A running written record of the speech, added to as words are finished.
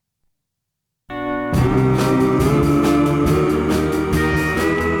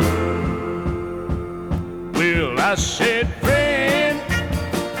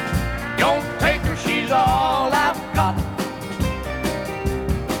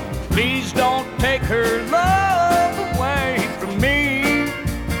Please don't take her love away from me.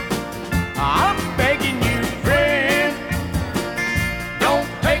 I'm begging you, friend, don't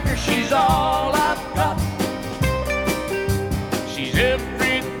take her, she's all I've got. She's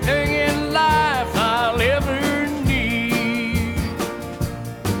everything in life I'll ever need.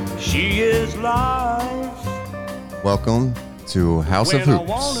 She is life. Welcome to House of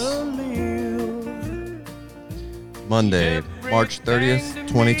Hoops. Monday, March 30th,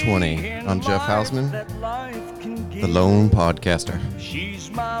 2020. I'm Jeff Hausman, the lone podcaster.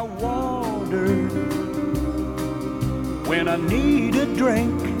 She's my water when I need a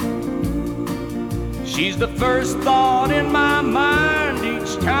drink. She's the first thought in my mind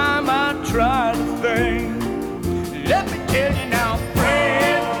each time I try to think. Let me tell you now,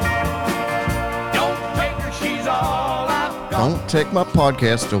 friend, don't take her, she's all I've got. Don't take my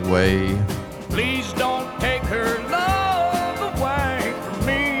podcast away. Please don't take her love away from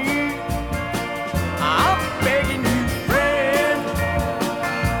me. I'm begging you, friend,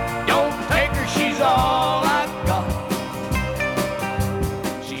 don't take her, she's all I've got.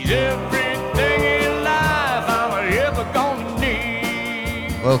 She's everything in life I'm ever gonna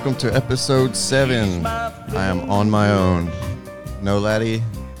need. Welcome to episode 7. I am on my own. No Laddie.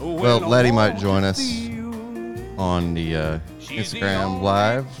 Well, Laddie might join us on the Instagram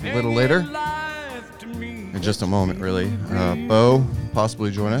Live a little later. In just a moment, really. Bo, possibly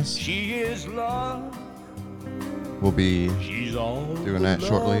join us. We'll be doing that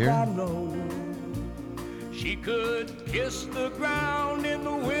shortly here. She could kiss the ground in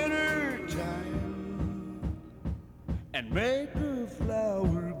the winter time and make a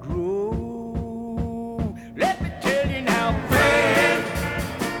flower grow. Let me tell you now, friend,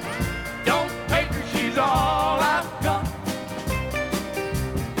 don't take her, she's all I've got.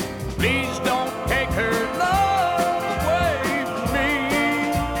 Please don't take her love away from me.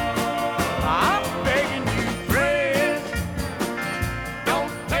 I'm begging you, friend,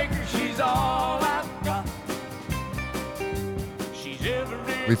 don't take her, she's all I've got. She's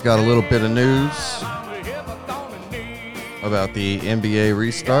everything We've got a little bit of news I'm ever gonna need. about the NBA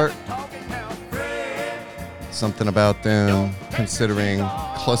restart. Something about them considering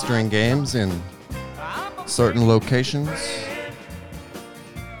clustering games in certain locations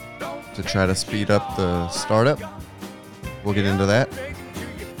to try to speed up the startup. We'll get into that.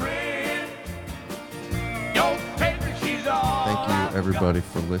 Thank you, everybody,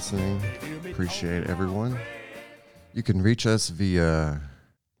 for listening. Appreciate everyone. You can reach us via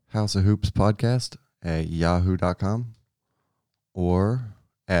House of Hoops Podcast at yahoo.com or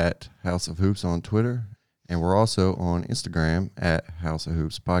at House of Hoops on Twitter. And we're also on Instagram at House of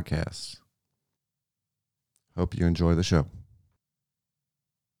Hoops Podcasts. Hope you enjoy the show.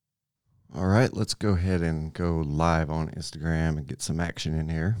 All right, let's go ahead and go live on Instagram and get some action in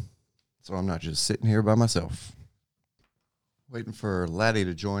here. So I'm not just sitting here by myself. Waiting for Laddie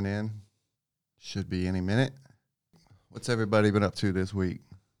to join in. Should be any minute. What's everybody been up to this week?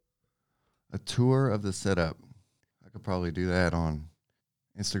 A tour of the setup. I could probably do that on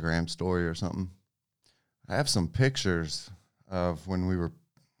Instagram story or something. I have some pictures of when we were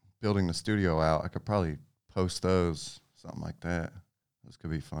building the studio out. I could probably post those, something like that. Those could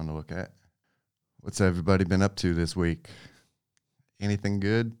be fun to look at. What's everybody been up to this week? Anything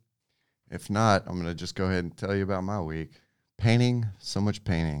good? If not, I'm going to just go ahead and tell you about my week. Painting, so much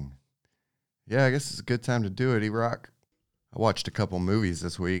painting. Yeah, I guess it's a good time to do it, E-Rock. I watched a couple movies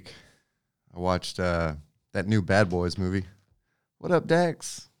this week. I watched that new Bad Boys movie. What up,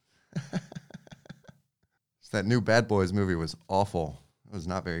 Dax? That new Bad Boys movie was awful. It was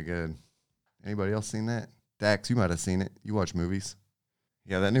not very good. Anybody else seen that? Dax, you might have seen it. You watch movies.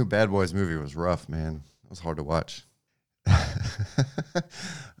 Yeah, that new Bad Boys movie was rough, man. It was hard to watch.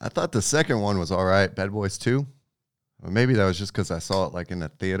 I thought the second one was all right, Bad Boys 2. Or maybe that was just because I saw it like in the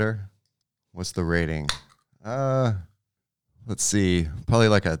theater. What's the rating? Let's see. Probably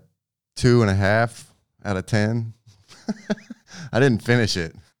like a 2.5 out of 10. I didn't finish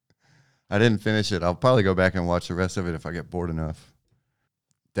it. I'll probably go back and watch the rest of it if I get bored enough.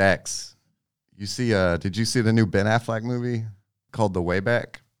 Dax, did you see the new Ben Affleck movie called The Way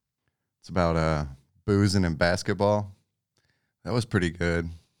Back? It's about boozing and basketball. That was pretty good.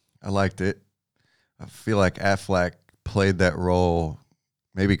 I liked it. I feel like Affleck played that role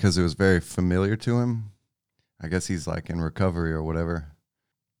maybe because it was very familiar to him. I guess he's like in recovery or whatever.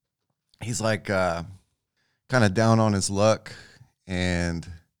 He's like kind of down on his luck, and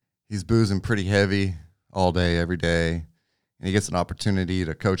he's boozing pretty heavy all day, every day. And he gets an opportunity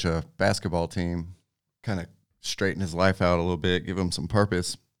to coach a basketball team, kind of straighten his life out a little bit, give him some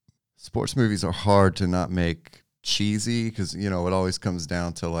purpose. Sports movies are hard to not make cheesy because, you know, it always comes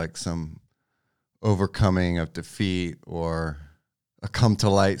down to like some overcoming of defeat or a come to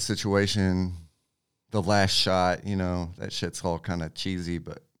light situation. The last shot, you know, that shit's all kind of cheesy,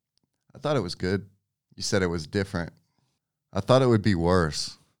 but I thought it was good. You said it was different. I thought it would be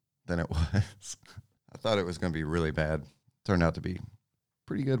worse than it was. I thought it was going to be really bad. Turned out to be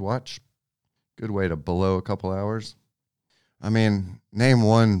pretty good watch. Good way to blow a couple hours. I mean, name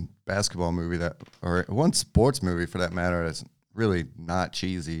one basketball movie or one sports movie for that matter that's really not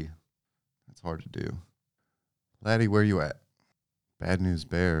cheesy. That's hard to do. Laddie, where you at? Bad News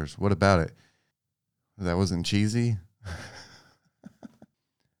Bears. What about it? That wasn't cheesy?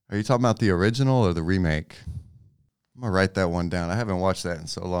 Are you talking about the original or the remake? I'm going to write that one down. I haven't watched that in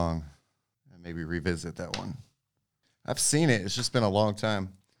so long. Maybe revisit that one. I've seen it. It's just been a long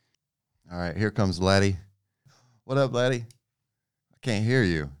time. All right, here comes Laddie. What up, Laddie? I can't hear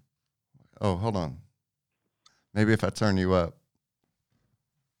you. Oh, hold on. Maybe if I turn you up.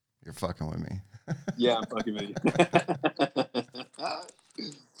 You're fucking with me. Yeah, I'm fucking with you.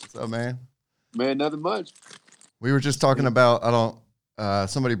 What's up, man? Man, nothing much. We were just talking about,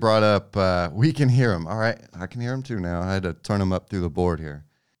 somebody brought up, we can hear him. All right, I can hear him too now. I had to turn him up through the board here.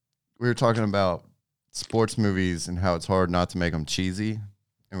 We were talking about sports movies and how it's hard not to make them cheesy.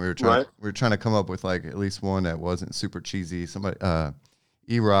 And we were trying to come up with like at least one that wasn't super cheesy. Somebody,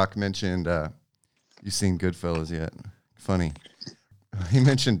 E-Rock mentioned, you seen Goodfellas yet? Funny. He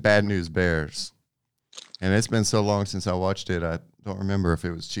mentioned Bad News Bears. And it's been so long since I watched it, I don't remember if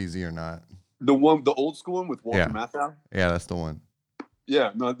it was cheesy or not. The old school one with Walter Matthau? Yeah, that's the one.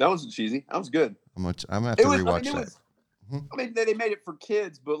 Yeah, no, that wasn't cheesy. That was good. I'm going to have to rewatch that. I mean, they made it for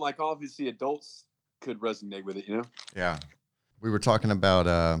kids, but like obviously adults could resonate with it, you know? Yeah. We were talking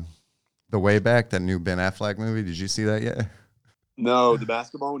about The Way Back, that new Ben Affleck movie. Did you see that yet? No, the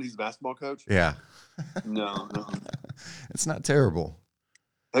basketball one. He's a basketball coach. Yeah. No. It's not terrible.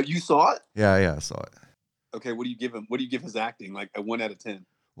 You saw it? Yeah, I saw it. Okay, what do you give him? What do you give his acting? Like a 1 out of 10?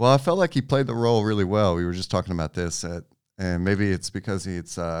 Well, I felt like he played the role really well. We were just talking about this, and maybe it's because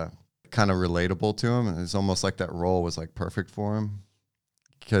it's kind of relatable to him. It's almost like that role was like perfect for him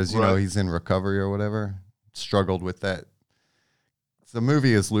because, you know, he's in recovery or whatever, struggled with that. The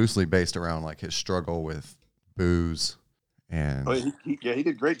movie is loosely based around like his struggle with booze and he did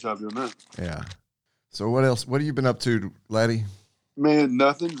a great job doing that. Yeah. So what else? What have you been up to, Laddie? Man,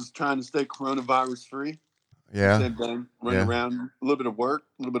 nothing. Just trying to stay coronavirus free. Yeah. Same thing. Running around, a little bit of work,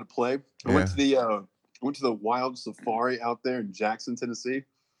 a little bit of play. I went to the wild safari out there in Jackson, Tennessee.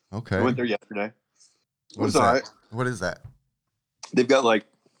 Okay. I went there yesterday. What is that? What is that? They've got like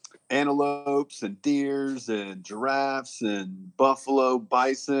antelopes and deers and giraffes and buffalo,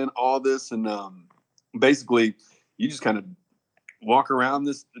 bison, all this. And basically, you just kind of walk around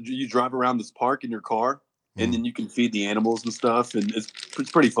this. You drive around this park in your car, and then you can feed the animals and stuff. And it's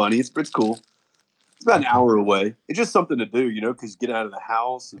pretty funny. It's cool. It's about an hour away. It's just something to do, you know, because you get out of the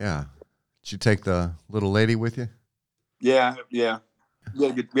house. Yeah. Did you take the little lady with you? Yeah. We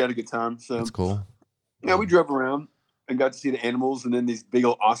had a good time. So that's cool. Yeah, we drove around and got to see the animals, and then these big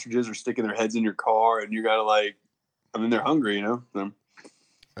old ostriches are sticking their heads in your car, and you gotta they're hungry, you know. So.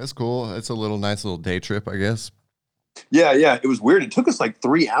 That's cool. It's a nice little day trip, I guess. Yeah. It was weird. It took us like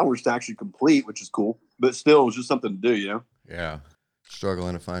 3 hours to actually complete, which is cool, but still, it was just something to do, you know. Yeah.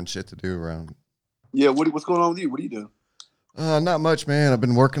 Struggling to find shit to do around. Yeah. What's going on with you? What are you doing? Not much, man. I've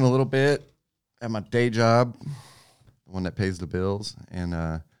been working a little bit at my day job, the one that pays the bills,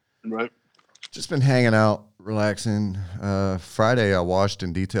 and just been hanging out, relaxing. Friday, I washed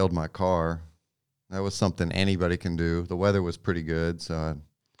and detailed my car. That was something anybody can do. The weather was pretty good, so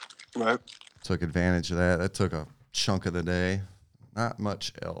I took advantage of that. That took a chunk of the day. Not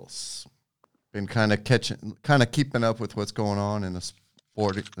much else. Been kind of keeping up with what's going on in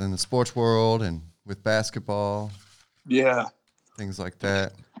the sports world and with basketball. Yeah. Things like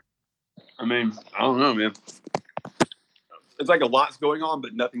that. I mean, I don't know, man. It's like a lot's going on,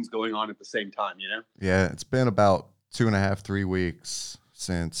 but nothing's going on at the same time, you know? Yeah, it's been about 2.5, 3 weeks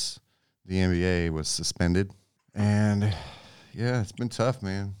since the NBA was suspended. And, yeah, it's been tough,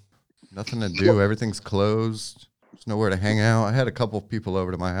 man. Nothing to do. Everything's closed. There's nowhere to hang out. I had a couple of people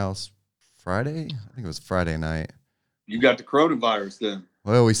over to my house Friday. I think it was Friday night. You got the coronavirus then.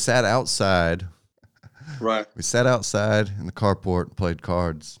 Well, we sat outside. Right. We sat outside in the carport and played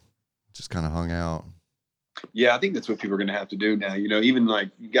cards. Just kind of hung out. Yeah, I think that's what people are going to have to do now. You know, even like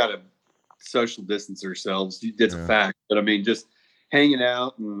you got to social distance ourselves. That's a fact. But I mean, just hanging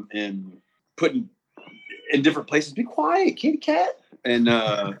out and putting in different places. Be quiet, kitty cat. And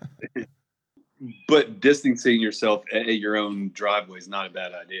but distancing yourself at your own driveway is not a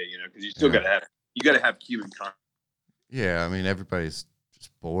bad idea. You know, because you still got to have human contact. Yeah, I mean, everybody's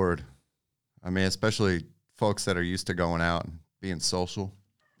just bored. I mean, especially folks that are used to going out and being social.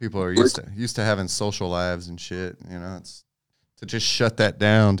 People are used to having social lives and shit. You know, it's to just shut that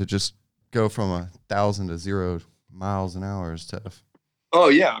down, to just go from 1,000 to 0 miles an hour is tough. Oh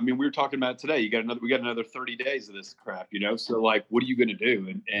yeah, I mean, we were talking about it today. We got another 30 days of this crap, So like, what are you going to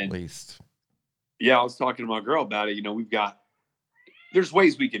do? At least, yeah, I was talking to my girl about it. There's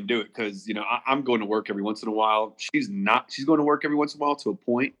ways we can do it because I'm going to work every once in a while. She's not. She's going to work every once in a while to a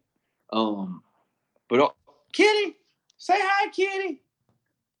point. But Kitty, say hi, Kitty.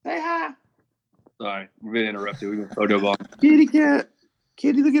 Say hi. Sorry, we're being interrupted. We're going photo bomb. Kitty cat.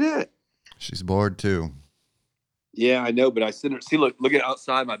 Kitty, look at that. She's bored too. Yeah, I know, but I sent her. See, look at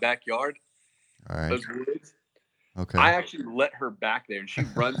outside my backyard. All right. Those woods. Okay. I actually let her back there, and she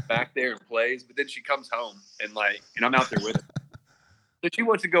runs back there and plays. But then she comes home and I'm out there with her. So she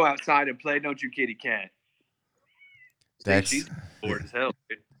wants to go outside and play, don't you, kitty cat? She's bored as hell.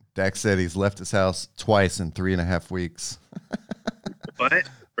 Dude. Dax said he's left his house twice in 3.5 weeks. What?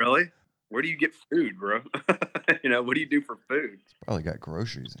 Really? Where do you get food, bro? What do you do for food? Probably got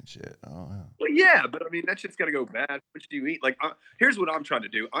groceries and shit. I don't know. Well, yeah, but I mean, that shit's got to go bad. What do you eat? Here's what I'm trying to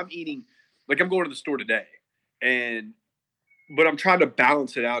do. I'm eating, I'm going to the store today, but I'm trying to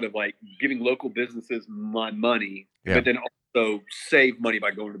balance it out of giving local businesses my money, but then also save money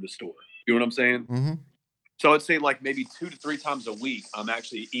by going to the store. You know what I'm saying? Mm-hmm. So I'd say maybe 2 to 3 times a week, I'm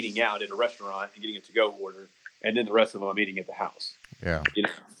actually eating out at a restaurant and getting a to-go order, and then the rest of them I'm eating at the house. Yeah.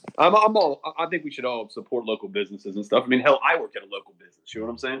 I think we should all support local businesses and stuff. I mean, hell, I work at a local business. You know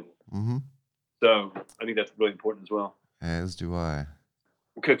what I'm saying? Mm-hmm. So I think that's really important as well. As do I.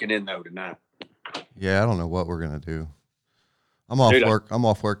 We're cooking in though tonight. Yeah, I don't know what we're gonna do. I'm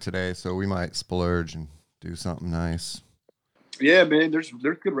off work today, so we might splurge and do something nice. Yeah, man. There's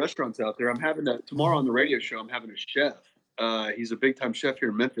good restaurants out there. I'm having tomorrow on the radio show. I'm having a chef. He's a big time chef here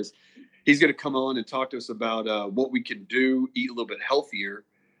in Memphis. He's going to come on and talk to us about what we can do, eat a little bit healthier,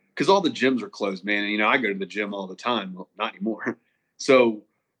 because all the gyms are closed, man. And I go to the gym all the time. Well, not anymore. So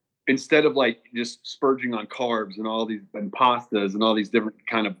instead of just spurging on carbs and all these and pastas and all these different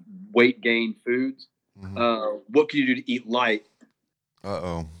kind of weight gain foods, what can you do to eat light?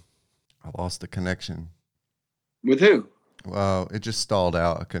 I lost the connection. With who? Well, it just stalled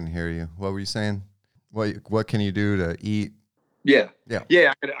out. I couldn't hear you. What were you saying? What can you do to eat? Yeah.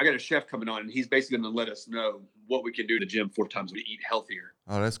 I got a chef coming on, and he's basically going to let us know what we can do to the gym 4 times a week to eat healthier.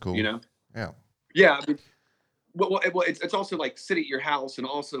 Oh, that's cool. Yeah. Yeah. I mean, well, it's also sit at your house, and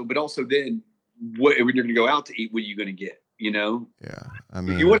also then when you're going to go out to eat, what are you going to get? Yeah. I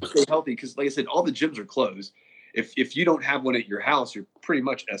mean, you want to stay healthy because, like I said, all the gyms are closed. If you don't have one at your house, you're pretty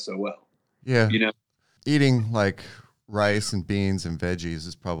much SOL. Yeah. Eating rice and beans and veggies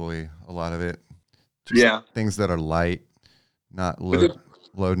is probably a lot of it. Just things that are light, not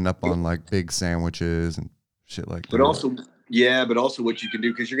loading up on big sandwiches and shit like that. But also what you can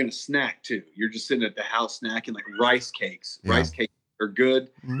do, because you're going to snack too. You're just sitting at the house snacking rice cakes. Yeah. Rice cakes are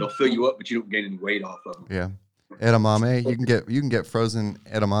good. Mm-hmm. They'll fill you up, but you don't gain any weight off of them. Yeah. Edamame, you can get frozen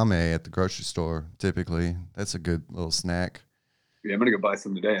edamame at the grocery store. Typically, that's a good little snack. Yeah, I'm gonna go buy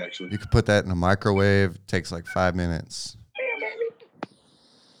some today. Actually, you can put that in a microwave. It takes 5 minutes.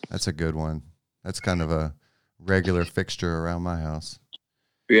 That's a good one. That's kind of a regular fixture around my house.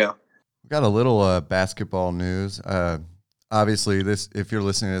 Yeah, we got a little basketball news. Obviously, if you're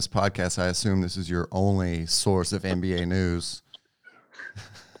listening to this podcast, I assume this is your only source of NBA news.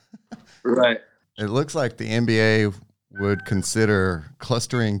 Right. It looks like the NBA would consider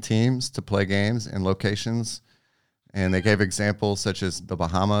clustering teams to play games in locations, and they gave examples such as the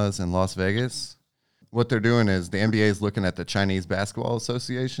Bahamas and Las Vegas. What they're doing is the NBA is looking at the Chinese Basketball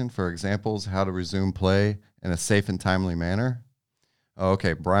Association for examples how to resume play in a safe and timely manner. Oh,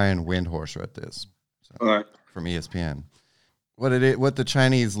 okay, Brian Windhorst wrote this. All right. From ESPN. What the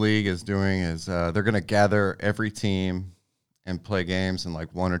Chinese league is doing is they're going to gather every team and play games in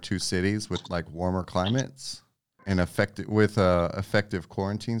 1 or 2 cities with warmer climates and effective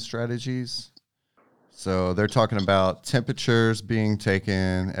quarantine strategies. So they're talking about temperatures being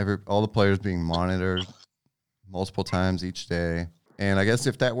taken, all the players being monitored multiple times each day. And I guess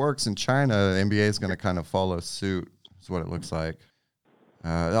if that works in China, the NBA is going to kind of follow suit, is what it looks like.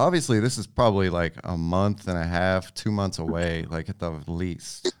 Obviously, this is probably a month and a half, 2 months away, at the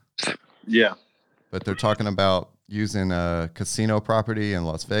least. Yeah. But they're talking about using a casino property in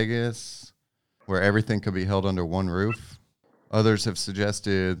Las Vegas where everything could be held under one roof. Others have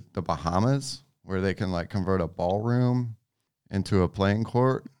suggested the Bahamas, where they can convert a ballroom into a playing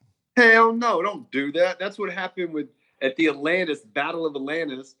court. Hell no, don't do that. That's what happened at the Battle of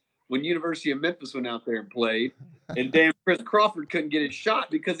Atlantis when University of Memphis went out there and played. And damn Chris Crawford couldn't get his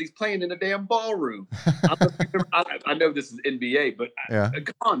shot because he's playing in a damn ballroom. I know this is NBA, but Yeah.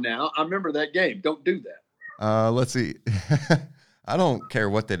 come on now. I remember that game. Don't do that. Let's see. I don't care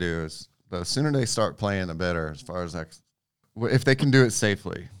what they do. The sooner they start playing, the better. As far as if they can do it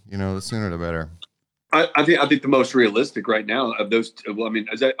safely, the sooner the better. I think the most realistic right now of those. Well, I mean,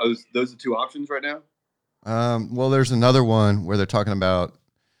 those the two options right now? Well, there's another one where they're talking about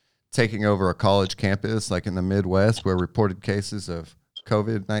taking over a college campus, like in the Midwest, where reported cases of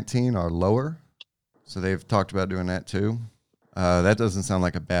COVID-19 are lower. So they've talked about doing that too. That doesn't sound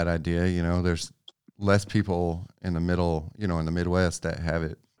like a bad idea. There's less people in the middle, in the Midwest that have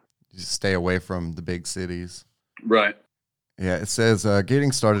it. Just stay away from the big cities. Right. Yeah, it says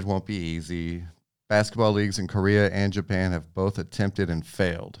getting started won't be easy. Basketball leagues in Korea and Japan have both attempted and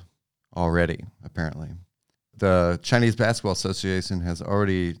failed already, apparently. The Chinese Basketball Association has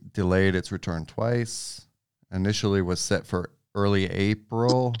already delayed its return twice. Initially was set for early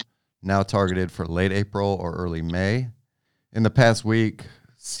April, now targeted for late April or early May. In the past week,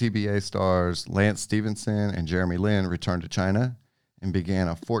 CBA stars Lance Stevenson and Jeremy Lin returned to China and began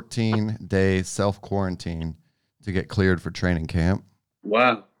a 14-day self-quarantine to get cleared for training camp.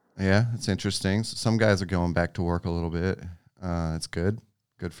 Wow. Yeah, it's interesting. So some guys are going back to work a little bit. It's good.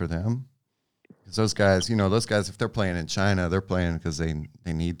 Good for them. Because those guys, if they're playing in China, they're playing because they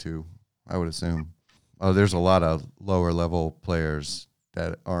need to, I would assume. There's a lot of lower-level players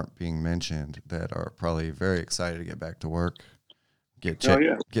that aren't being mentioned that are probably very excited to get back to work, get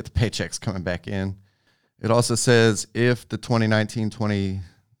the paychecks coming back in. It also says if the 2019-20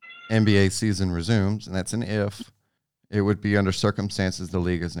 NBA season resumes, and that's an if, it would be under circumstances the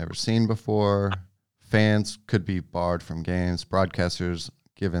league has never seen before. Fans could be barred from games, broadcasters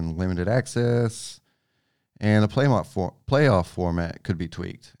given limited access, and the playoff format could be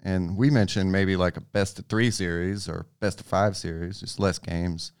tweaked. And we mentioned maybe like a best-of-3 series or best-of-5 series, just less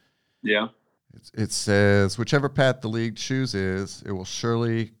games. Yeah. It says whichever path the league chooses, it will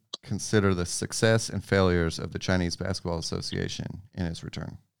surely consider the success and failures of the Chinese Basketball Association in its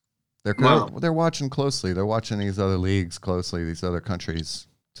return. They're watching closely. They're watching these other leagues closely, these other countries,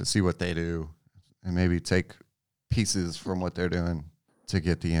 to see what they do and maybe take pieces from what they're doing to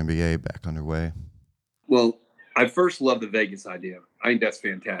get the NBA back underway. Well, I first love the Vegas idea. I think that's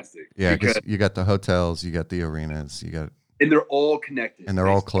fantastic. Yeah, because you got the hotels, you got the arenas, and they're all connected. And they're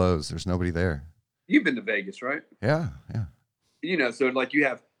all closed. There's nobody there. You've been to Vegas, right? Yeah. So like you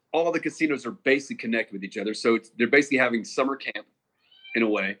have all the casinos are basically connected with each other. So they're basically having summer camp in a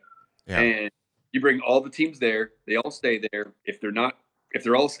way. Yeah. And you bring all the teams there. They all stay there. If they're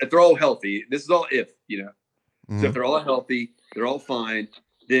all healthy, this is all Mm-hmm. So if they're all healthy, they're all fine.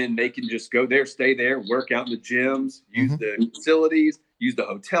 Then they can just go there, stay there, work out in the gyms, use the facilities, use the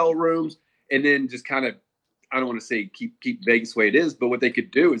hotel rooms, and then just kind of, I don't want to say keep Vegas the way it is, but what they could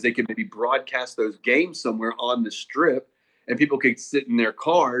do is they could maybe broadcast those games somewhere on the strip, and people could sit in their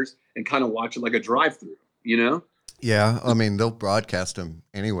cars and kind of watch it like a drive-through, Yeah, I mean, they'll broadcast them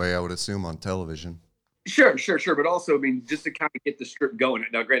anyway, I would assume, on television. Sure. But also, I mean, just to kind of get the strip going.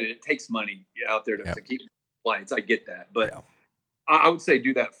 Now, granted, it takes money out there to keep flights. I get that. But I would say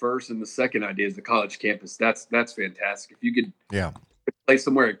do that first. And the second idea is the college campus. That's fantastic. If you could play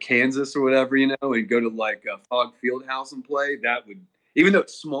somewhere in Kansas or whatever, and go to like a Fogg Fieldhouse and play, that would, even though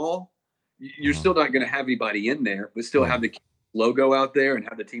it's small, you're still not going to have anybody in there, but still have the logo out there and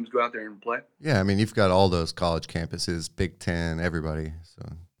have the teams go out there and play. Yeah, I mean, you've got all those college campuses, Big Ten, everybody. So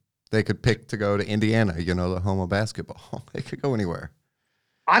they could pick to go to Indiana, the home of basketball. They could go anywhere.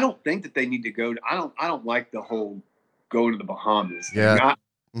 I don't think that they need to go to, I don't like the whole going to the Bahamas. Yeah.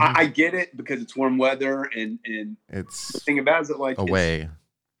 I get it because it's warm weather and it's the thing about it is that like away.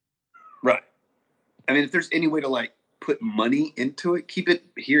 Right. I mean, if there's any way to like put money into it, keep it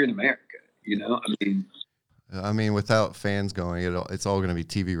here in America, I mean, without fans going, it's all going to be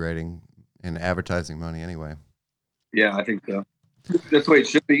TV rating and advertising money anyway. Yeah, I think so. That's the way it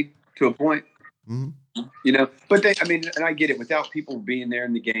should be to a point. Mm-hmm. But and I get it. Without people being there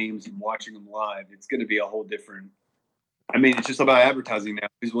in the games and watching them live, it's going to be a whole different. I mean, it's just about advertising now.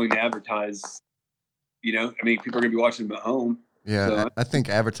 Who's willing to advertise? People are going to be watching them at home. Yeah, so, I think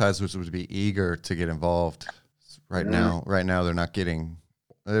advertisers would be eager to get involved. Right now, they're not getting.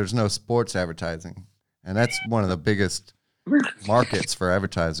 There's no sports advertising. And that's one of the biggest markets for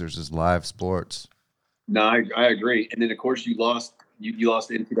advertisers is live sports. No, I agree. And then of course you lost the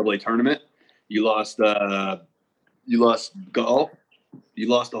NCAA tournament. You lost golf. You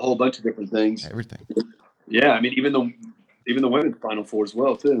lost a whole bunch of different things. Everything. Yeah, I mean even the women's Final Four as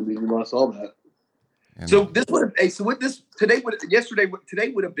well too. I mean you lost all that. And so this would have today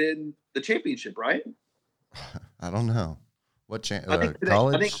would have been the championship, right? I don't know. What I think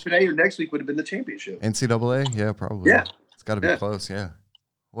college? today or next week would have been the championship. NCAA? Yeah, probably. Yeah. It's got to be Yeah. close. Yeah.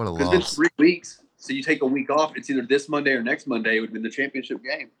 What a Because it's loss. been 3 weeks. So you take a week off. It's either this Monday or next Monday. It would have been the championship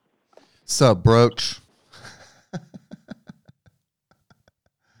game. Sup, Brooch?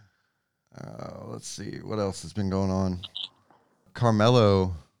 Let's see. What else has been going on?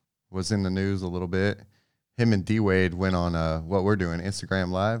 Carmelo was in the news a little bit. Him and D-Wade went on what we're doing,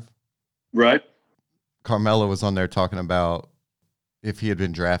 Instagram Live. Right. Carmelo was on there talking about if he had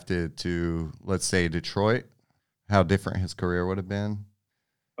been drafted to, let's say, Detroit, how different his career would have been.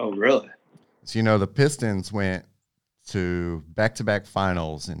 Oh, really? So, you know, the Pistons went to back-to-back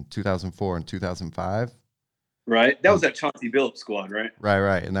finals in 2004 and 2005. Right. That was that Chauncey Billups squad, right?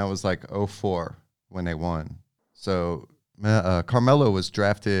 Right. And that was like 2004 when they won. So Carmelo was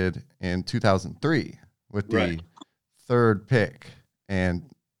drafted in 2003 with the third pick, and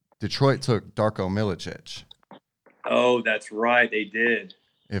Detroit took Darko Milicic. Oh, that's right. They did.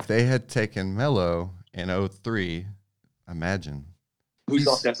 If they had taken Melo in 2003, imagine. Who's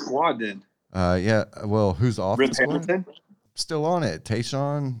off that squad then? Yeah, well, who's off Rip the squad? Hamilton? Still on it.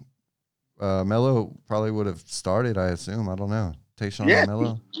 Tayshaun, Melo probably would have started, I assume. I don't know. Tayshaun and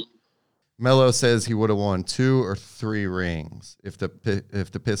Melo. Melo says he would have won 2 or 3 rings if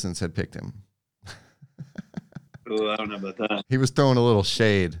the Pistons had picked him. Oh, I don't know about that. He was throwing a little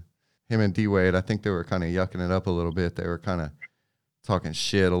shade. Him and D-Wade, I think they were kind of yucking it up a little bit. They were kind of talking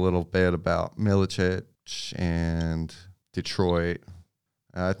shit a little bit about Milicic and Detroit.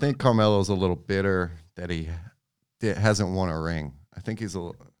 I think Carmelo's a little bitter that he hasn't won a ring. I think it's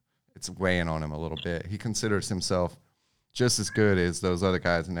weighing on him a little bit. He considers himself just as good as those other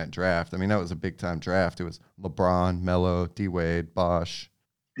guys in that draft. I mean, that was a big-time draft. It was LeBron, Melo, D-Wade, Bosh.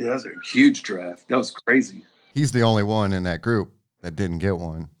 Yeah, that was a huge draft. That was crazy. He's the only one in that group that didn't get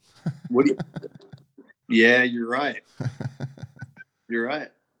one. Yeah, you're right. You're right.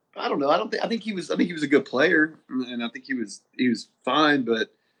 I don't know. I think he was a good player, and I think he was fine.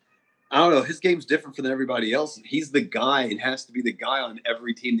 But I don't know. His game's different from everybody else. He's the guy. It has to be the guy on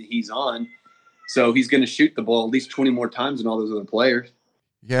every team that he's on. So he's going to shoot the ball at least 20 more times than all those other players.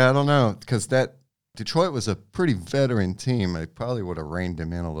 Yeah, I don't know, because that Detroit was a pretty veteran team. They probably would have reined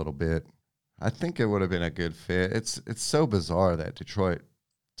him in a little bit. I think it would have been a good fit. It's so bizarre that Detroit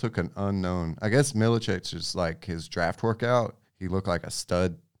took an unknown. I guess Milicic is like his draft workout. He looked like a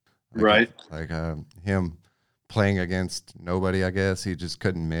stud. Like him playing against nobody, I guess. He just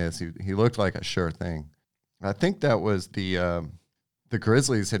couldn't miss. He looked like a sure thing. I think that was the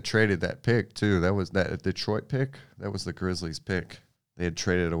Grizzlies had traded that pick, too. That was that Detroit pick. That was the Grizzlies pick. They had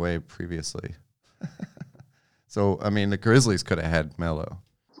traded away previously. So, I mean, the Grizzlies could have had Melo.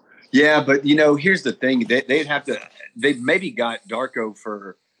 Yeah, but, here's the thing. They maybe got Darko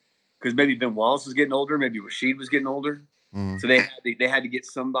because maybe Ben Wallace was getting older. Maybe Rasheed was getting older. Mm-hmm. So they had to get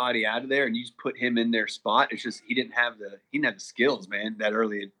somebody out of there, and you just put him in their spot. It's just he didn't have the skills, man, that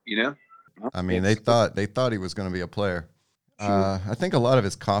early, I mean, they thought he was going to be a player. Sure. I think a lot of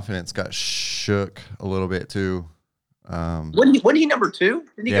his confidence got shook a little bit too. Wasn't he number 2?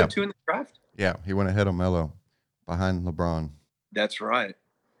 Didn't he go 2 in the draft? Yeah, he went ahead of Melo, behind LeBron. That's right.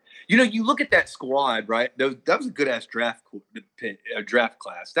 You look at that squad, right? That was a good ass draft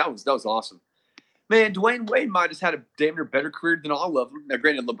class. That was awesome. Man, Dwayne Wade might have had a damn near better career than all of them. Now,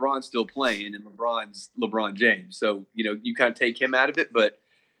 granted, LeBron's still playing, and LeBron's LeBron James, so you kind of take him out of it. But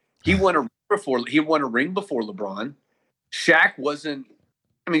he won a ring before LeBron. Shaq wasn't.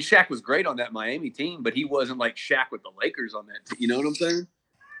 I mean, Shaq was great on that Miami team, but he wasn't like Shaq with the Lakers on that team. You know what I'm saying?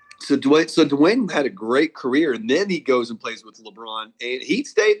 So Dwayne had a great career, and then he goes and plays with LeBron, and he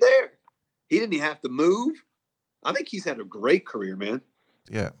stayed there. He didn't even have to move. I think he's had a great career, man.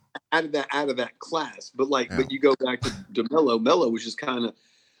 Yeah. Out of that class. But but you go back to Melo. Melo was just kind of,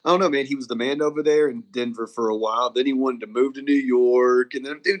 I don't know, man. He was the man over there in Denver for a while. Then he wanted to move to New York. And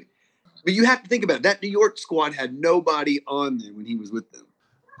then, dude, but you have to think about it. That New York squad had nobody on there when he was with them.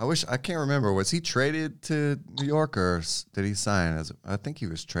 I can't remember. Was he traded to New York or did he sign I think he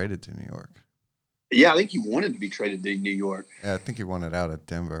was traded to New York. Yeah, I think he wanted to be traded to New York. Yeah, I think he wanted out of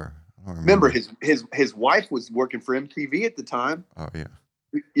Denver. I don't remember his wife was working for MTV at the time. Oh, yeah.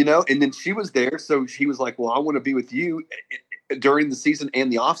 And then she was there. So he was like, well, I want to be with you during the season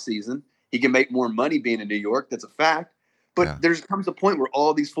and the off season. He can make more money being in New York. That's a fact. But there comes a point where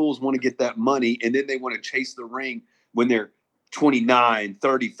all these fools want to get that money, and then they want to chase the ring when they're 29,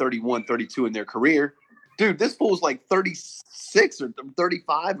 30, 31, 32 in their career. Dude, this fool's like 36 or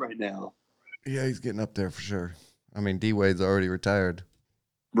 35 right now. Yeah, he's getting up there for sure. I mean, D-Wade's already retired.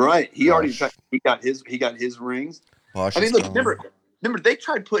 Right. He got his rings. Bosh, I mean, look, remember they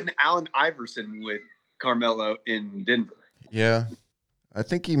tried putting Allen Iverson with Carmelo in Denver. Yeah, I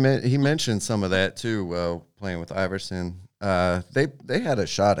think he mentioned some of that too. Playing with Iverson, they had a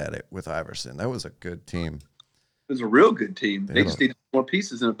shot at it with Iverson. That was a good team. It was a real good team. They just needed more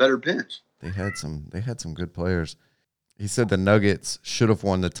pieces and a better bench. They had some good players. He said the Nuggets should have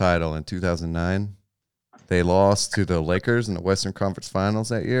won the title in 2009. They lost to the Lakers in the Western Conference Finals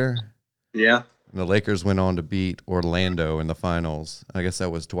that year. Yeah. And the Lakers went on to beat Orlando in the finals. I guess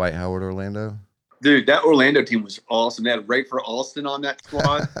that was Dwight Howard Orlando. Dude, that Orlando team was awesome. They had Rafer Alston on that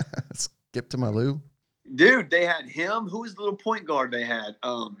squad. Skip to my Lou. Dude, they had him. Who was the little point guard they had?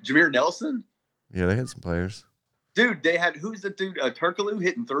 Jameer Nelson? Yeah, they had some players. Dude, they had, who's the dude? Turkaloo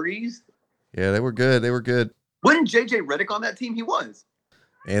hitting threes? Yeah, they were good. They were good. Wasn't JJ Redick on that team? He was.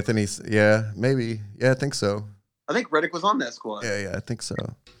 Anthony, yeah, maybe. Yeah, I think so. I think Redick was on that squad. Yeah, I think so.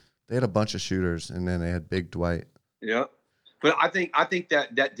 They had a bunch of shooters, and then they had Big Dwight. Yeah, but I think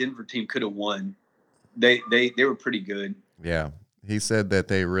that Denver team could have won. They were pretty good. Yeah, he said that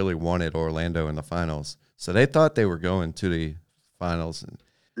they really wanted Orlando in the finals, so they thought they were going to the finals.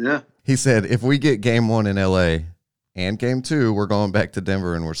 Yeah, he said if we get Game 1 in LA and Game 2, we're going back to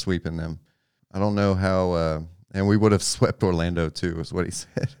Denver and we're sweeping them. I don't know how, and we would have swept Orlando too, is what he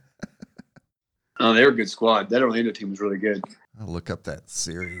said. Oh, they were a good squad. That Orlando team was really good. I'll look up that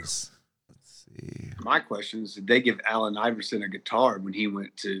series. Let's see. My question is, did they give Allen Iverson a guitar when he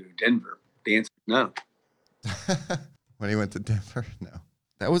went to Denver? The answer is no. When he went to Denver? No.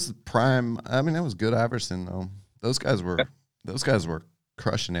 That was prime. I mean, that was good Iverson, though. Those guys were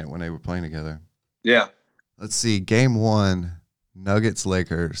crushing it when they were playing together. Yeah. Let's see. Game 1,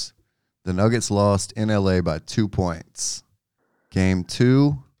 Nuggets-Lakers. The Nuggets lost in LA by 2 points. Game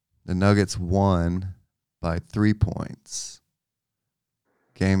 2, the Nuggets won by 3 points.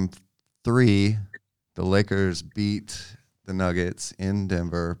 Game 3, the Lakers beat the Nuggets in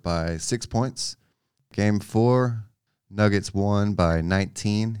Denver by 6 points. Game 4, Nuggets won by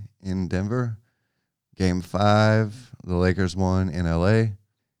 19 in Denver. Game 5, the Lakers won in LA.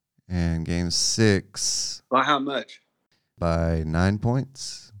 And Game 6. By how much? By 9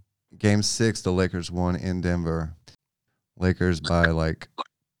 points. Game 6, the Lakers won in Denver. Lakers by like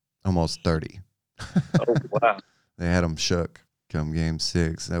almost 30. Oh, wow. They had them shook come Game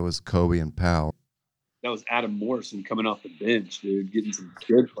 6. That was Kobe and Powell. That was Adam Morrison coming off the bench, dude, getting some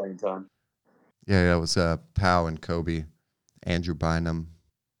good playing time. Yeah, that was Powell and Kobe. Andrew Bynum.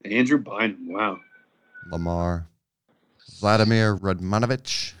 Andrew Bynum, wow. Lamar. Vladimir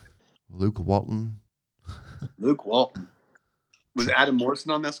Radmanovich. Luke Walton. Luke Walton. Was Adam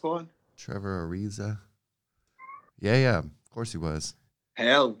Morrison on that squad? Trevor Ariza. Yeah, of course he was.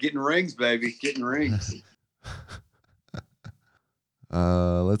 Hell, getting rings, baby. Getting rings.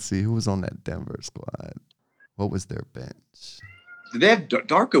 Let's see. Who was on that Denver squad? What was their bench? Did they have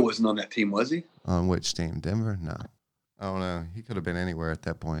Darko wasn't on that team, was he? On which team? Denver? No. I don't know. He could have been anywhere at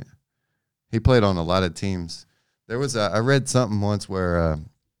that point. He played on a lot of teams. There was I read something once where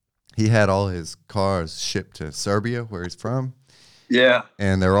he had all his cars shipped to Serbia, where he's from. Yeah.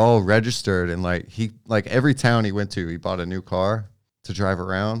 And they're all registered, and like every town he went to, he bought a new car to drive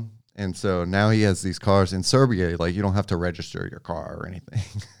around. And so now he has these cars in Serbia, like you don't have to register your car or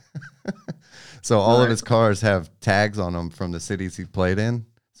anything. So all of his cars have tags on them from the cities he played in.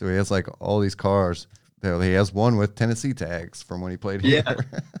 So he has like all these cars. He has one with Tennessee tags from when he played here. Yeah.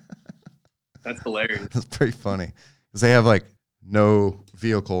 That's hilarious. That's pretty funny because they have like no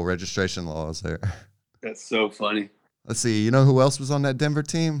vehicle registration laws there. That's so funny. Let's see. You know who else was on that Denver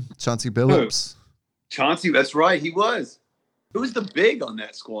team? Chauncey Billups. Chauncey, that's right. He was. Who was the big on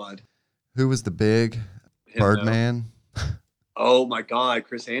that squad? Who was the big? Birdman. Oh, my God.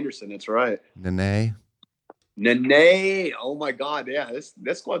 Chris Anderson. That's right. Nene. Oh, my God. Yeah,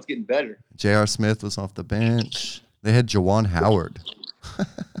 that squad's getting better. J.R. Smith was off the bench. They had Jawan Howard.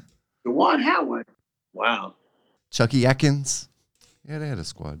 Jawan Howard. Wow. Chucky Atkins. Yeah, they had a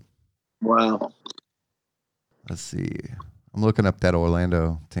squad. Wow. Let's see. I'm looking up that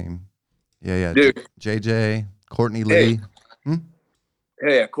Orlando team. Yeah. Dude. JJ, Courtney Lee.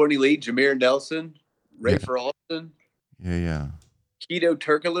 Hey, Courtney Lee, Jameer Nelson, Rafer Alston. Yeah. Keto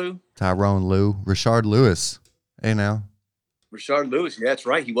Turkaloo. Tyrone Lue. Rashard Lewis. Hey, now. Rashard Lewis. Yeah, that's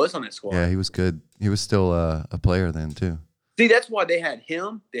right. He was on that squad. Yeah, he was good. He was still a player then, too. See, that's why they had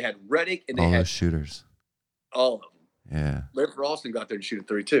him. They had Redick, and they all had those shooters. all of them. Yeah. Rafer Alston got there to shoot a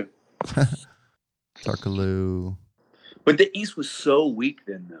 3 too. Tarkaloo. But the East was so weak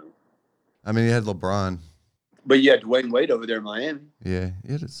then, though. I mean, he had LeBron. But you had Dwayne Wade over there in Miami. Yeah,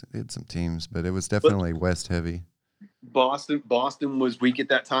 he had some teams, but it was definitely West heavy. Boston was weak at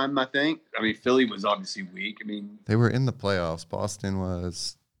that time, I think. I mean, Philly was obviously weak. I mean, they were in the playoffs. Boston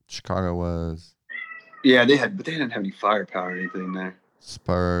was. Chicago was. Yeah, they had, but they didn't have any firepower or anything there.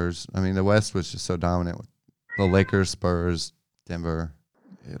 Spurs. I mean, the West was just so dominant with the Lakers, Spurs, Denver.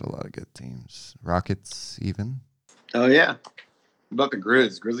 They had a lot of good teams. Rockets, even. Oh yeah. About the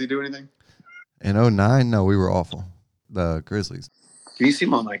Grizzly do anything? In 09, no, we were awful. The Grizzlies. Can you see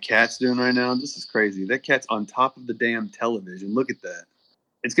what my cat's doing right now? This is crazy. That cat's on top of the damn television. Look at that.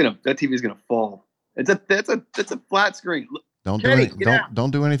 That TV's gonna fall. That's a flat screen. Look, Don't Kenny, do it. get out.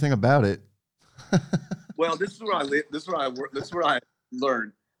 Don't do anything about it. Well, this is where I live. This is where I work. This is where I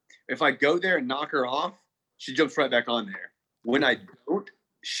learn. If I go there and knock her off, she jumps right back on there. When I don't,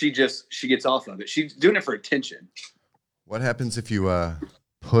 she gets off of it. She's doing it for attention. What happens if you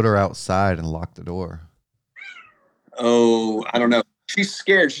put her outside and lock the door? Oh, I don't know. She's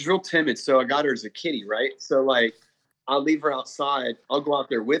scared. She's real timid. So I got her as a kitty, right? So like, I'll leave her outside. I'll go out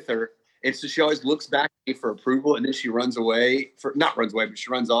there with her, and so she always looks back at me for approval, and then she runs away. Not runs away, but she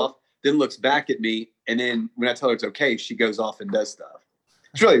runs off. Then looks back at me, and then when I tell her it's okay, she goes off and does stuff.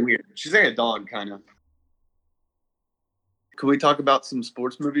 It's really weird. She's like a dog, kind of. Can we talk about some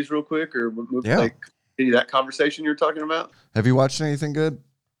sports movies real quick, or Yeah. like continue that conversation you were talking about? Have you watched anything good?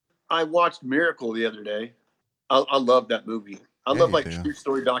 I watched Miracle the other day. I love that movie. I Yeah, love you like do. true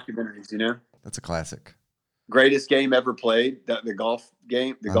story documentaries. You know, That's a classic. greatest game ever played. The golf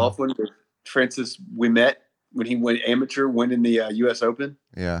game, the golf one with Francis Ouimet when he went amateur, winning the U.S. Open.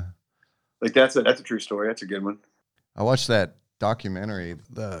 Yeah. Like that's a true story. That's a good one. I watched that documentary,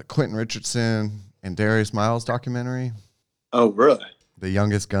 the Quentin Richardson and Darius Miles documentary, Oh, really? The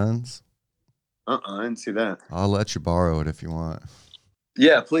Youngest Guns. I didn't see that. I'll let you borrow it if you want.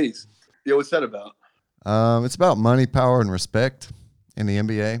 Yeah, please. Yeah, what's that about? It's about money, power, and respect in the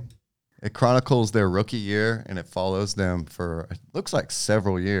NBA. It chronicles their rookie year, and it follows them for, it looks like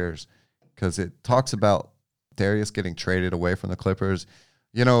several years, because it talks about Darius getting traded away from the Clippers.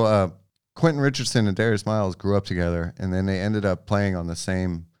 You know, Quentin Richardson and Darius Miles grew up together, and then they ended up playing on the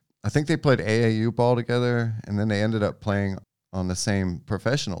same, I think they played AAU ball together, and then they ended up playing on the same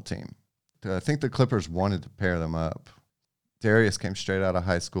professional team. I think the Clippers wanted to pair them up. Darius came straight out of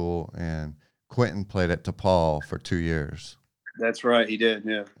high school, and Quentin played at DePaul for 2 years. That's right. He did.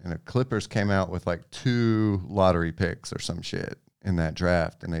 Yeah. And the Clippers came out with like 2 lottery picks or some shit in that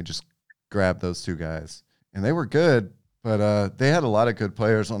draft, and they just grabbed those 2 guys. And they were good, but they had a lot of good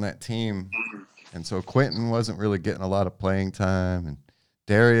players on that team. And so Quentin wasn't really getting a lot of playing time, and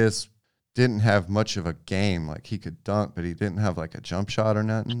Darius didn't have much of a game. Like, he could dunk, but he didn't have like a jump shot or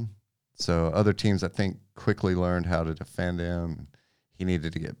nothing. So other teams, I think, quickly learned how to defend him. He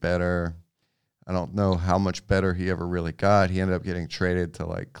needed to get better. I don't know how much better he ever really got. He ended up getting traded to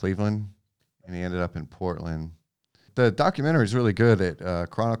like Cleveland, and he ended up in Portland. The documentary is really good. It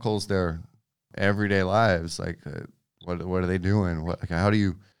chronicles their everyday lives. Like, what are they doing? How do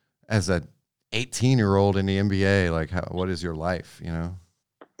you, as a 18-year-old in the NBA, like, what is your life? You know?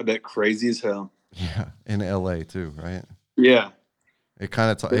 I bet crazy as hell. Yeah, in LA too, right? Yeah. It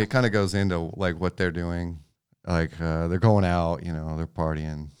kind of goes into like what they're doing. Like, they're going out, you know, they're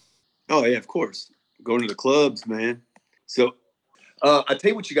partying. Oh yeah, of course. Going to the clubs, man. So, I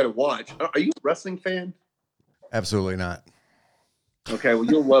tell you what, you got to watch. Are you a wrestling fan? Absolutely not. Okay, well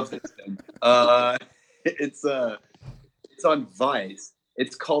you'll love this thing. It's on Vice.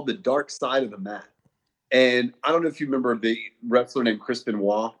 It's called The Dark Side of the Mat. And I don't know if you remember the wrestler named Chris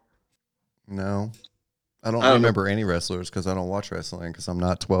Benoit. No, I don't I don't remember any wrestlers because I don't watch wrestling because I'm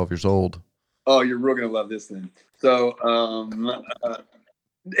not 12 years old. Oh, you're real gonna love this then. So,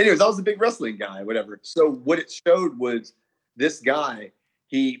 anyways, I was a big wrestling guy, whatever. So what it showed was this guy,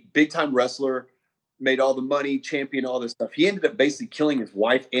 he big time wrestler, made all the money, champion, all this stuff. He ended up basically killing his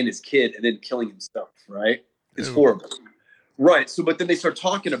wife and his kid, and then killing himself. Right? It's Ew. horrible. Right. So, but then they start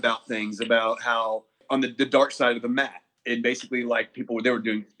talking about things about how on the dark side of the mat, and basically like people, they were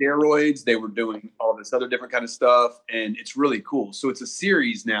doing steroids, they were doing all this other different kind of stuff, and it's really cool. So it's a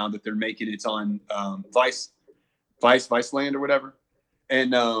series now that they're making. It's on Viceland or whatever,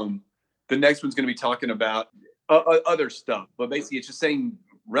 and the next one's going to be talking about other stuff. But basically, it's just saying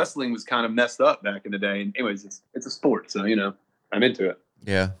wrestling was kind of messed up back in the day. And anyways, it's a sport, so you know I'm into it.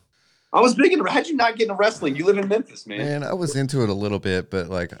 Yeah. I was big into. How'd you not get into wrestling? You live in Memphis, man. Man, I was into it a little bit, but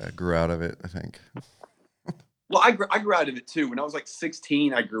like I grew out of it, I think. Well, I grew out of it too. When I was like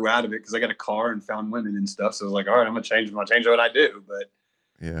 16, I grew out of it because I got a car and found women and stuff. So I was like, all right, I'm gonna change what I do. But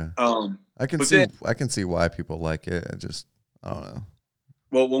Yeah. I I can see why people like it. I don't know.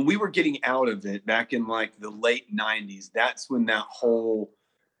 Well, when we were getting out of it back in like the late 90s, that's when that whole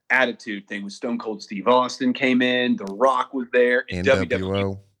attitude thing with Stone Cold Steve Austin came in. The Rock was there. And WWE.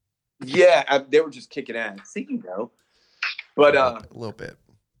 NWO. Yeah, they were just kicking ass. See, you know. But A little bit.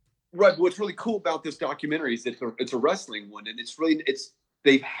 Right. What's really cool about this documentary is that it's a wrestling one, and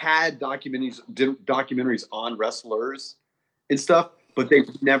they've had documentaries on wrestlers and stuff, but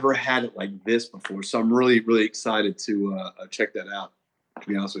they've never had it like this before. So I'm really, really excited to check that out, to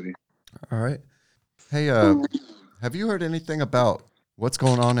be honest with you. All right. Hey, have you heard anything about what's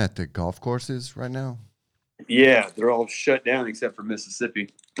going on at the golf courses right now? Yeah, they're all shut down except for Mississippi.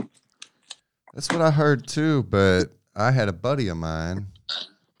 That's what I heard too, but I had a buddy of mine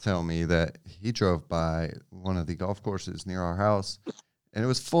tell me that he drove by one of the golf courses near our house and it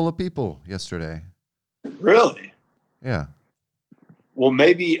was full of people yesterday. Really? Yeah. Well,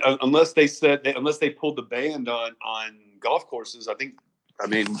 maybe unless they pulled the ban on golf courses,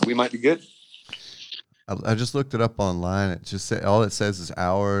 we might be good. I just looked it up online. It just said all it says is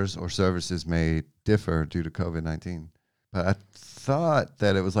hours or services may differ due to COVID-19. But I thought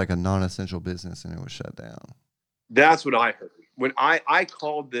that it was like a non-essential business and it was shut down. That's what I heard. When I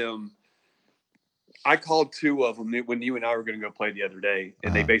called them, I called two of them when you and I were going to go play the other day,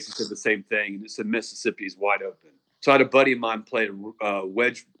 and they basically said the same thing. And it said Mississippi is wide open. So I had a buddy of mine play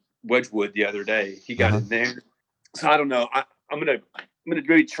Wedgwood the other day. He got in there. So I don't know. I'm gonna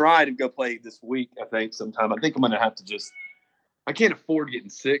really try to go play this week. I think sometime. I think I'm gonna have to I can't afford getting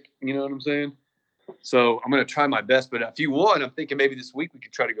sick. You know what I'm saying? So I'm gonna try my best. But if you want, I'm thinking maybe this week we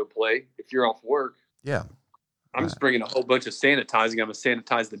could try to go play. If you're off work. Yeah. I'm just bringing a whole bunch of sanitizing. I'm gonna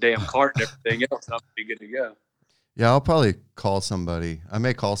sanitize the damn cart and everything else. I'm gonna be good to go. Yeah, I'll probably call somebody. I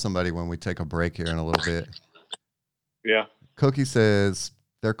may call somebody when we take a break here in a little bit. Yeah. Cookie says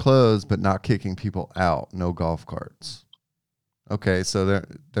they're closed, but not kicking people out. No golf carts. Okay, so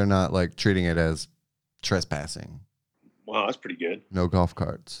they're not like treating it as trespassing. Wow, that's pretty good. No golf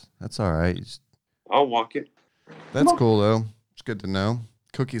carts. That's all right. I'll walk it. That's cool though. It's good to know.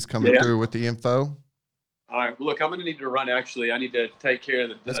 Cookie's coming through with the info. All right. Look, I'm going to need to run, actually. I need to take care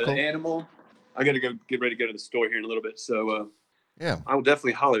of the animal. I got to go get ready to go to the store here in a little bit. So, yeah. I will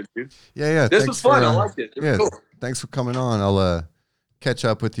definitely holler at you. Yeah. This was fun. I liked it. It was cool. Thanks for coming on. I'll catch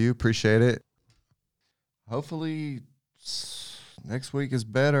up with you. Appreciate it. Hopefully next week is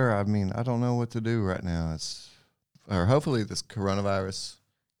better. I mean, I don't know what to do right now. Hopefully this coronavirus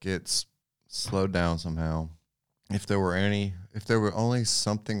gets slowed down somehow. If there were only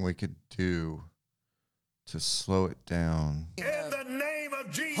something we could do to slow it down. In the name of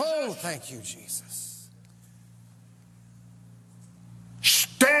Jesus. Oh, thank you, Jesus.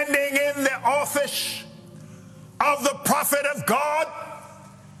 Standing in the office of the prophet of God,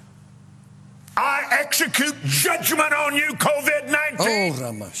 I execute judgment on you, COVID-19. Oh,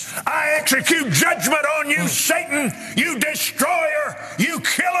 Ramash. I execute judgment on you, Satan, you destroyer, you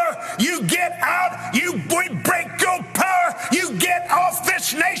killer. You get out. We break your power. You get off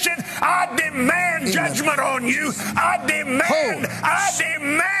this nation. I demand judgment on you. I demand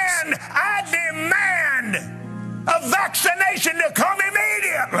a vaccination to come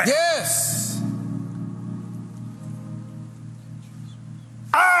immediately. Yes.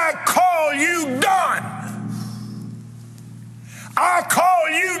 I call you done. I call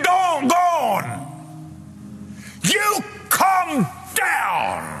you gone. You come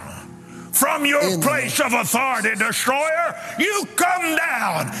down from your place of authority, destroyer. You come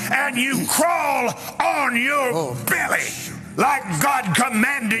down and you crawl on your belly like God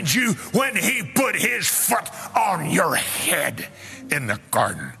commanded you when he put his foot on your head in the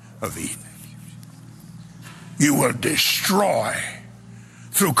Garden of Eden. You will destroy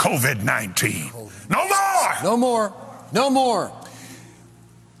through COVID-19. No more. No more. No more.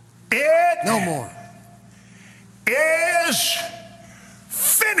 It No more. is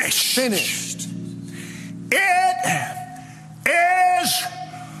finished. Finished. It is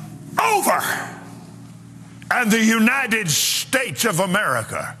over. And the United States of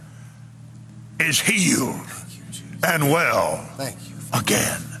America is healed and well Thank you.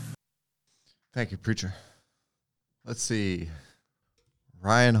 again. Thank you, preacher. Let's see.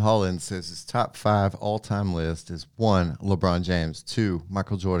 Ryan Holland says his top 5 all-time list is 1, LeBron James, 2,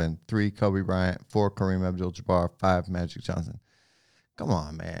 Michael Jordan, 3, Kobe Bryant, 4, Kareem Abdul-Jabbar, 5, Magic Johnson. Come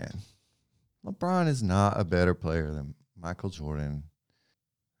on, man. LeBron is not a better player than Michael Jordan.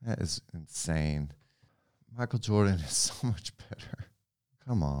 That is insane. Michael Jordan is so much better.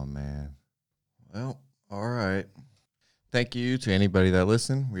 Come on, man. Well, all right. Thank you to anybody that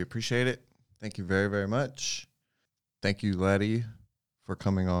listened. We appreciate it. Thank you very, very much. Thank you, Laddie, for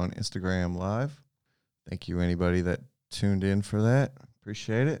coming on Instagram Live. Thank you, anybody that tuned in for that.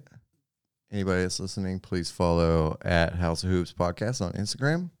 Appreciate it. Anybody that's listening, please follow at House of Hoops Podcast on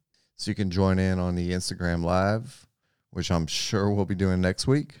Instagram so you can join in on the Instagram Live, which I'm sure we'll be doing next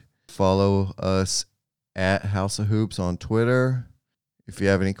week. Follow us at House of Hoops on Twitter, If you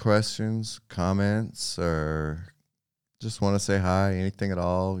have any questions, comments, or just want to say hi, anything at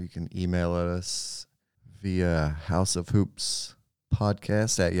all, you can email us via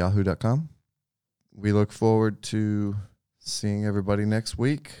houseofhoopspodcast@yahoo.com. We look forward to seeing everybody next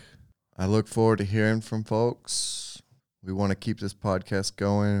week. I look forward to hearing from folks. We want to keep this podcast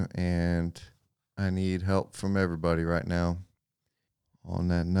going, and I need help from everybody right now. On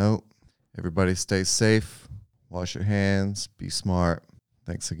that note, everybody stay safe, wash your hands, be smart.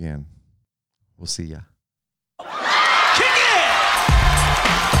 Thanks again. We'll see ya. Kick it!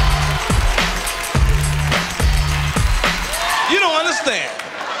 You don't understand.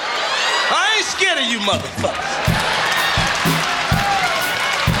 I ain't scared of you motherfuckers.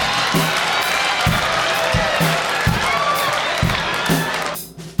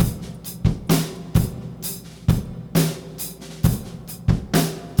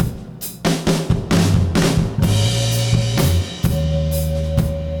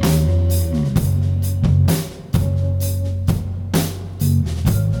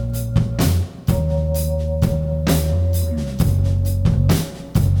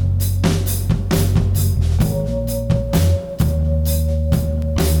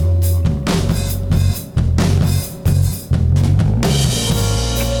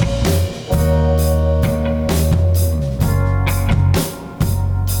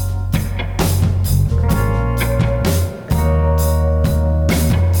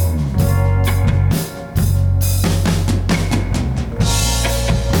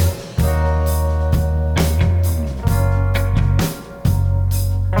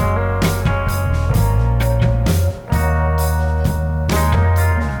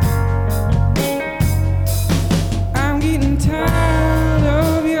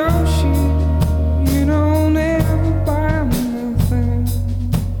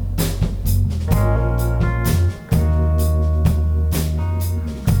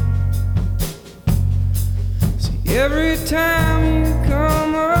 Every time you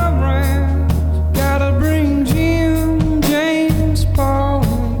come around, gotta bring Jim, James, Paul,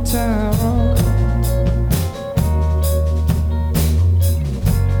 and Tyrone.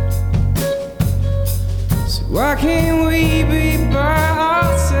 So why can't we be by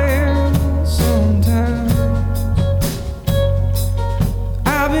ourselves sometimes?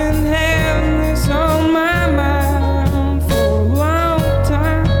 I've been having this on my mind for a long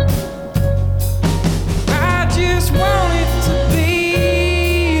time. I just want it to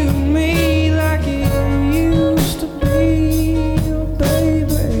be with me like it used to be, oh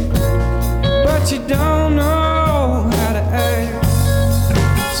baby. But you don't know how to act.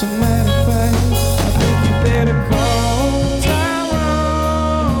 So matter of fact, I think you better call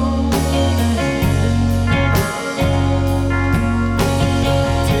Tyrone.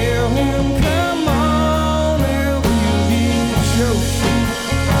 Tell him, come on, and we'll get your shit.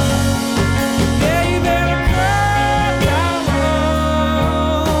 Yeah, you better call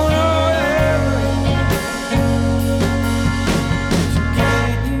Tyrone, oh yeah. But you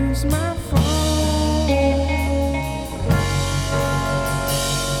can't use my phone.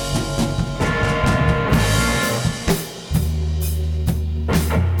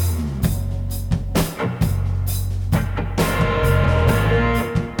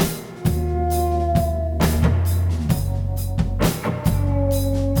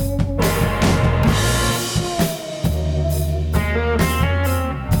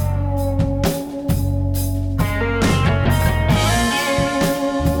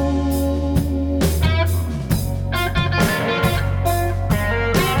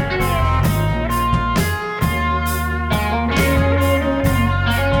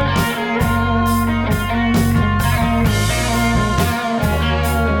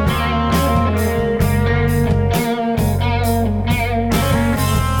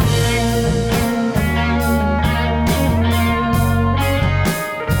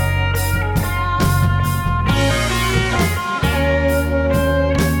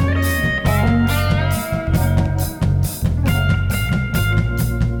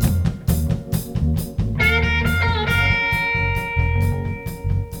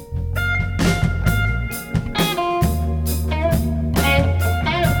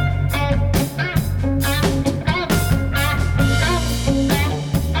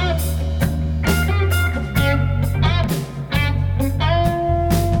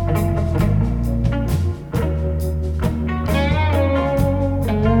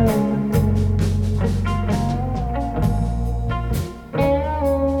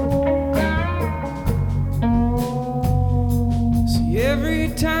 See, every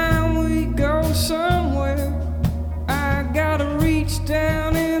time we go somewhere, I gotta reach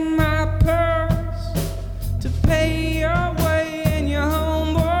down in my